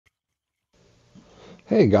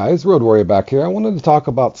Hey guys, Road Warrior back here. I wanted to talk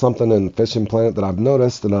about something in Fishing Planet that I've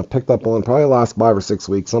noticed and I've picked up on probably the last 5 or 6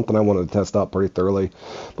 weeks, something I wanted to test out pretty thoroughly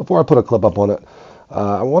before I put a clip up on it.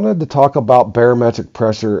 I wanted to talk about barometric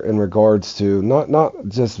pressure in regards to not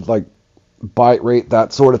just like bite rate,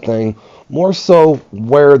 that sort of thing, more so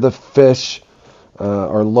where the fish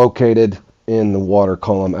are located in the water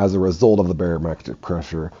column as a result of the barometric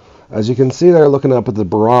pressure. As you can see there, looking up at the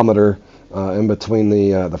barometer in between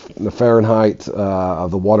the Fahrenheit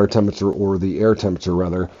of the water temperature, or the air temperature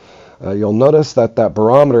rather, you'll notice that that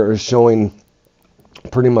barometer is showing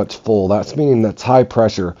pretty much full. That's meaning that's high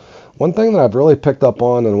pressure. One thing that I've really picked up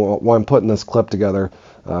on, and while I'm putting this clip together,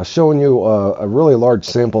 showing you a really large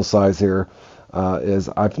sample size here, is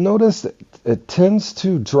I've noticed it tends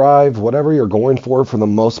to drive whatever you're going for the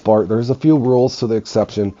most part. There's a few rules to the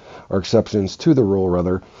exception, or exceptions to the rule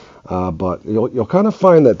rather, but you'll kind of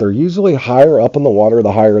find that they're usually higher up in the water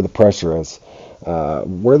the higher the pressure is.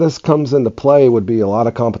 Where this comes into play would be a lot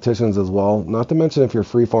of competitions as well, not to mention if you're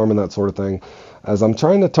free farming, that sort of thing. As I'm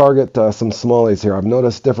trying to target some smallies here, I've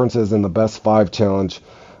noticed differences in the best 5 challenge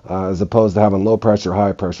as opposed to having low pressure,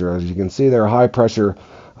 high pressure. As you can see there, high pressure,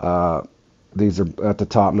 these are at the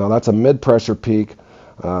top. Now that's a mid pressure peak,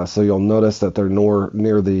 so you'll notice that they're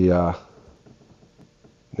near the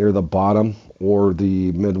bottom or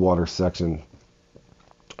the mid-water section.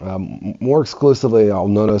 More exclusively, I'll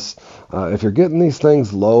notice if you're getting these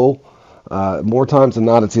things low, more times than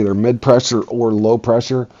not, it's either mid-pressure or low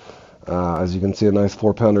pressure. As you can see, a nice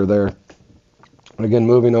 4-pounder there. Again,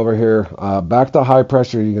 moving over here, back to high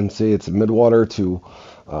pressure, you can see it's mid-water to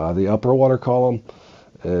the upper water column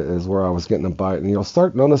is where I was getting a bite. And you'll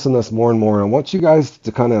start noticing this more and more. And I want you guys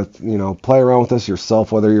to kind of, play around with this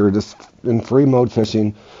yourself, whether you're just in free mode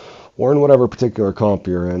fishing or in whatever particular comp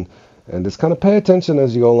you're in. And just kind of pay attention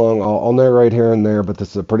as you go along. I'll narrate here and there, but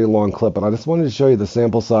this is a pretty long clip. But I just wanted to show you the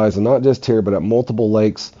sample size, and not just here, but at multiple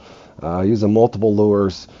lakes, using multiple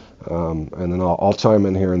lures. And then I'll chime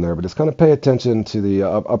in here and there. But just kind of pay attention to the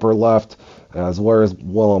upper left, as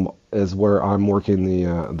well as where I'm working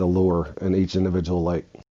the lure in each individual lake.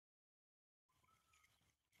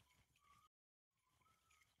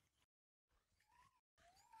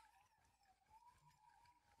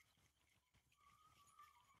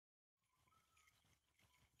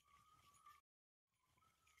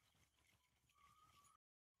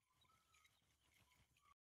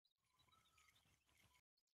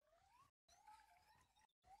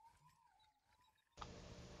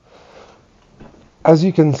 As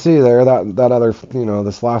you can see there, that other,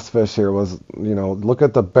 this last fish here was, look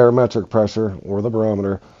at the barometric pressure or the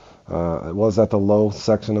barometer. It was at the low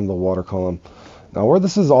section of the water column. Now, where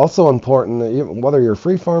this is also important, whether you're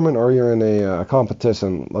free farming or you're in a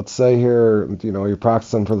competition, let's say here, you're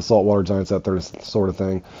practicing for the saltwater giants, that sort of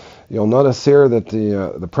thing. You'll notice here that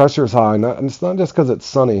the pressure is high, and it's not just because it's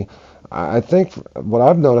sunny. I think what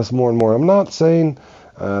I've noticed more and more, I'm not saying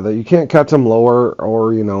that you can't catch them lower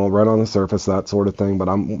or, right on the surface, that sort of thing. But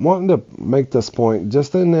I'm wanting to make this point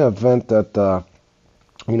just in the event that,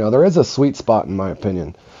 there is a sweet spot, in my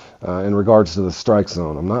opinion, in regards to the strike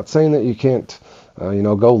zone. I'm not saying that you can't,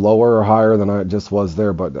 go lower or higher than I just was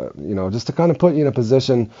there, but, just to kind of put you in a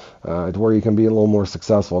position to where you can be a little more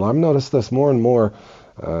successful. And I've noticed this more and more,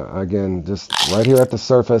 again, just right here at the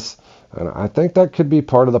surface. And I think that could be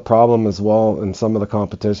part of the problem as well in some of the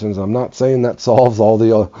competitions. I'm not saying that solves all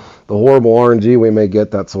the horrible RNG we may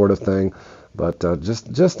get, that sort of thing, but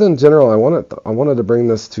just in general, I wanted to bring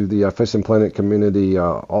this to the Fishing Planet community,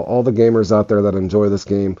 all the gamers out there that enjoy this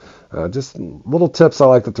game. Just little tips I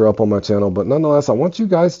like to throw up on my channel, but nonetheless, I want you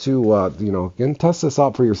guys to again, test this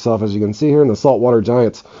out for yourself. As you can see here in the saltwater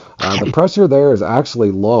giants, the pressure there is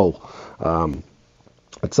actually low.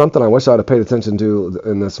 It's something I wish I'd have paid attention to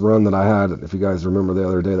in this run that I had. If you guys remember the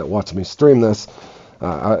other day that watched me stream this,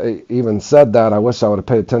 I even said that I wish I would have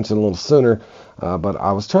paid attention a little sooner. But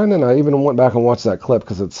I was trying to, and I even went back and watched that clip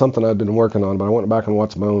because it's something I'd been working on. But I went back and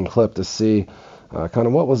watched my own clip to see kind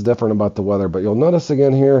of what was different about the weather. But you'll notice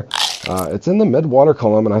again here, it's in the mid-water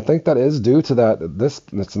column, and I think that is due to that.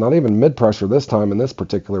 It's not even mid-pressure this time in this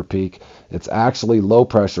particular peak. It's actually low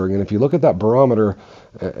pressure. And if you look at that barometer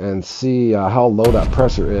and see how low that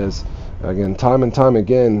pressure is, again, time and time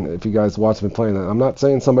again, if you guys watch me playing that, I'm not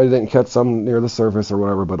saying somebody didn't catch some near the surface or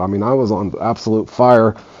whatever, but I mean, I was on absolute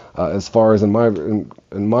fire as far as in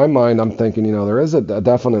my mind, I'm thinking, there is a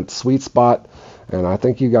definite sweet spot. And I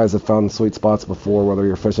think you guys have found the sweet spots before, whether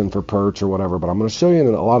you're fishing for perch or whatever. But I'm going to show you in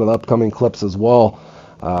a lot of the upcoming clips as well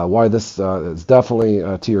why this is definitely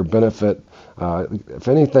to your benefit If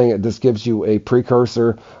anything, it just gives you a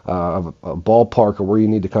precursor of a ballpark of where you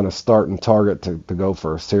need to kind of start and target to go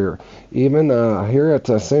first here. Even here at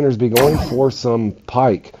Sandersby, going for some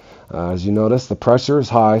pike. As you notice, the pressure is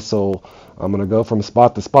high, so I'm going to go from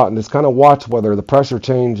spot to spot and just kind of watch whether the pressure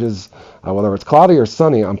changes, whether it's cloudy or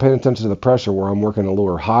sunny. I'm paying attention to the pressure where I'm working a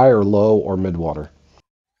lure high or low or mid-water.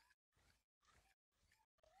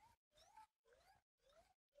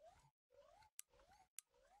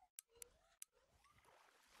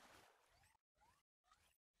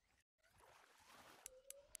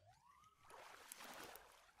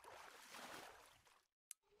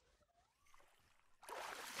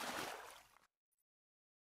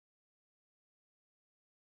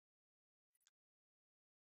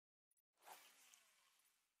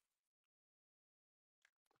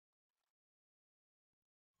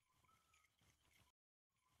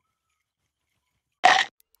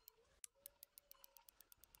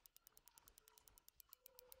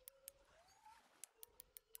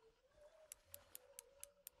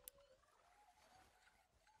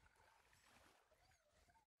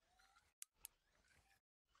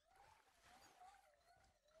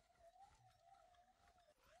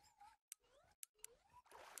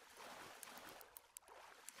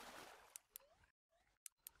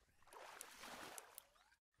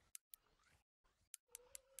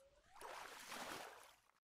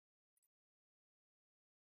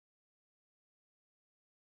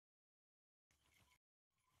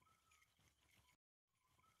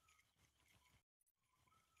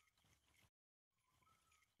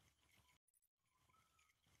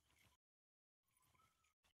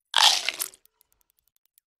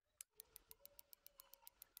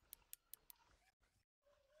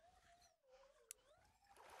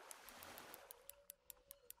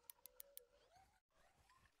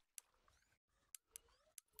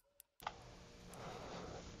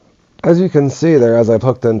 As you can see there, as I've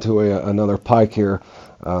hooked into another pike here,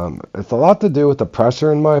 it's a lot to do with the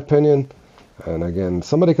pressure, in my opinion. And again,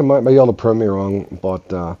 somebody might be able to prove me wrong,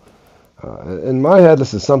 but in my head,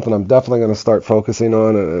 this is something I'm definitely going to start focusing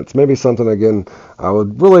on. And it's maybe something, again, I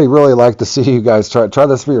would really, really like to see you guys try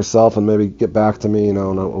this for yourself and maybe get back to me, in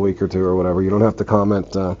a week or two or whatever. You don't have to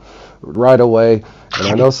comment right away. And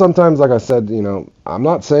I know sometimes, like I said, I'm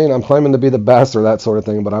not saying I'm claiming to be the best or that sort of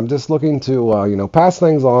thing, but I'm just looking to, pass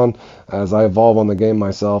things on as I evolve on the game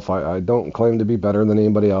myself. I don't claim to be better than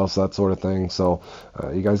anybody else, that sort of thing. So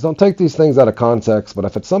you guys don't take these things out of context, but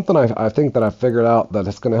if it's something I think that I've figured out that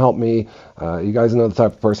it's going to help me, you guys know the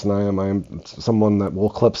type of person I am. I am someone that will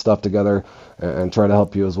clip stuff together and try to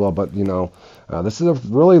help you as well. But, this is a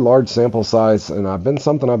really large sample size, and I've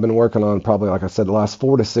been working on probably, like I said, the last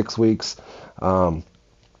 4 to 6 weeks. Um,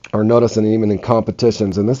 or noticing even in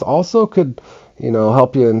competitions. And this also could,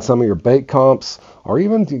 help you in some of your bait comps or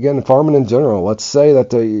even, again, farming in general. Let's say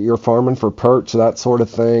that you're farming for perch, that sort of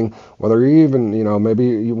thing, whether you even, maybe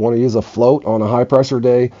you want to use a float on a high pressure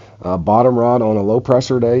day, bottom rod on a low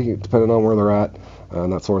pressure day, depending on where they're at,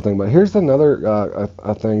 and that sort of thing. But here's another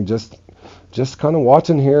thing, just kind of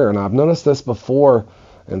watching here, and I've noticed this before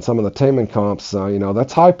in some of the taming comps.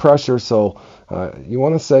 That's high pressure, so you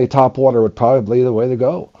want to say top water would probably be the way to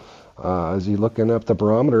go. As you're looking up the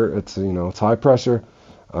barometer, it's high pressure,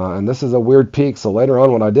 and this is a weird peak. So later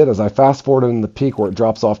on, what I did is I fast forwarded in the peak where it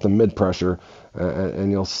drops off to mid pressure,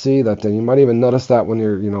 and you'll see that. Then you might even notice that when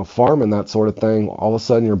you're farming that sort of thing, all of a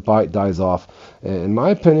sudden your bite dies off. In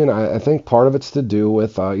my opinion, I think part of it's to do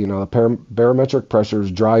with the barometric pressures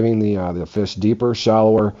driving the fish deeper,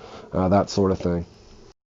 shallower, that sort of thing.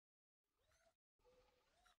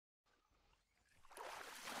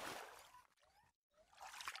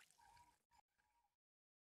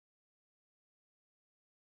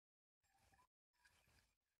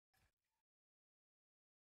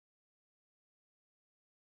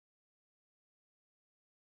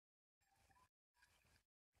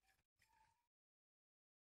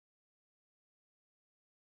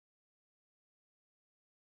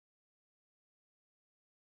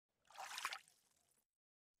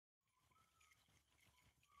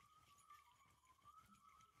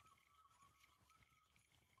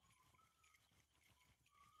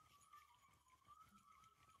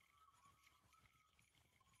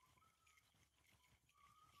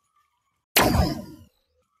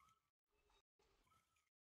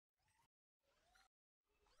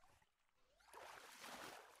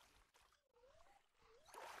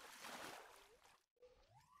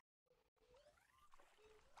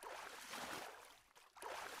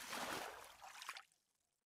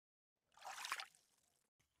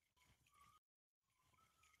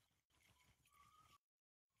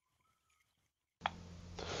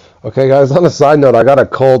 Okay, guys, on a side note, I got a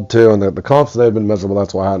cold too, and the comps today have been miserable.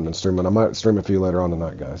 That's why I hadn't been streaming. I might stream a few later on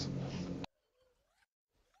tonight, guys.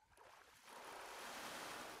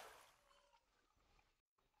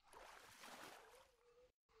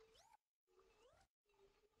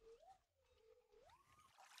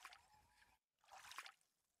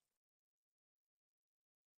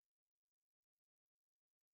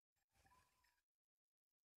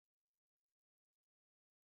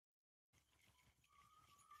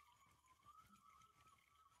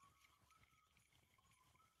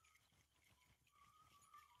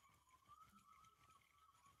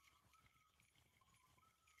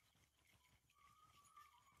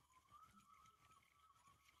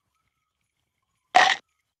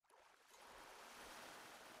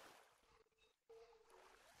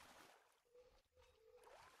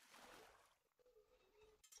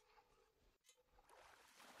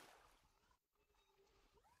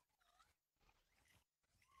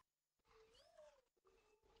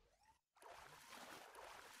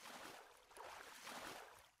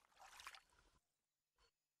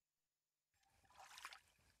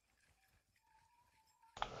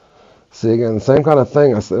 See, again, the same kind of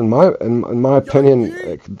thing. In my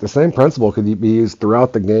opinion, the same principle could be used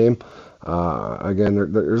throughout the game. Again,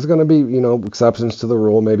 there's going to be exceptions to the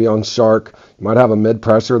rule. Maybe on shark, you might have a mid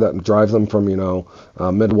pressure that drives them from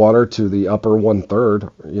mid water to the upper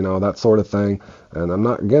 1/3. That sort of thing. And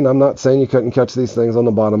I'm not saying you couldn't catch these things on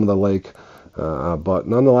the bottom of the lake. But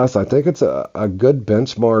nonetheless, I think it's a good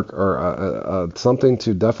benchmark or something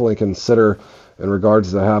to definitely consider in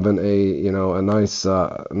regards to having a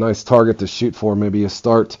nice target to shoot for. Maybe you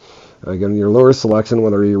start again your lure selection,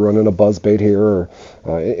 whether you're running a buzz bait here or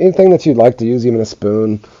anything that you'd like to use, even a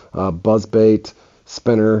spoon, buzz bait,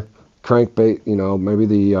 spinner, crankbait. Maybe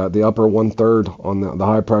the upper 1/3 on the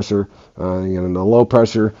high pressure, and the low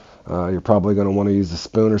pressure. You're probably going to want to use a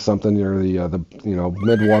spoon or something. You're the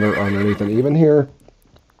mid water underneath, and even here,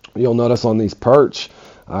 you'll notice on these perch,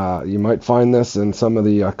 you might find this in some of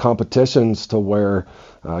the competitions to where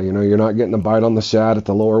you're not getting a bite on the shad at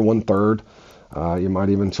the lower 1/3. You might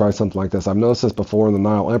even try something like this. I've noticed this before in the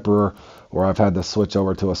Nile Emperor, where I've had to switch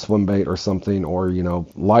over to a swim bait or something, or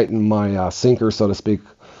lighten my sinker, so to speak.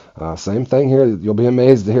 Same thing here. You'll be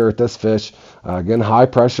amazed here at this fish. Again, high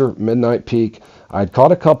pressure, midnight peak. I'd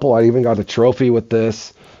caught a couple. I even got a trophy with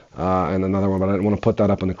this and another one, but I didn't want to put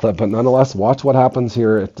that up in the clip. But nonetheless, watch what happens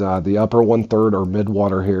here at the upper 1/3 or mid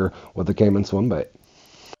water here with the Cayman swim bait.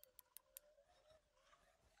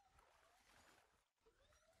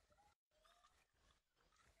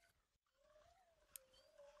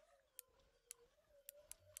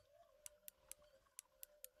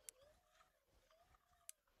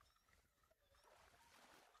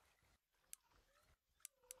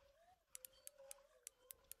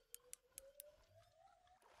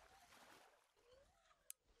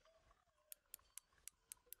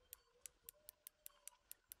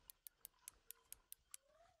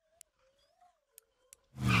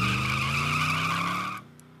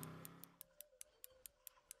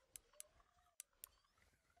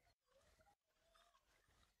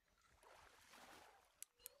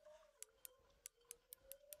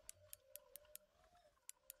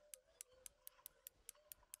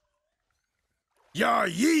 Yeah,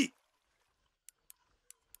 yeet!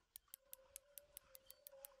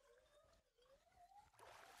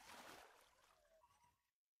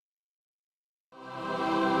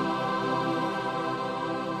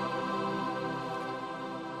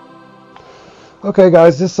 Okay,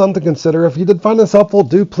 guys, just something to consider. If you did find this helpful,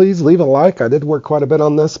 do please leave a like. I did work quite a bit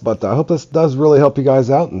on this, but I hope this does really help you guys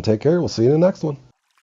out, and take care. We'll see you in the next one.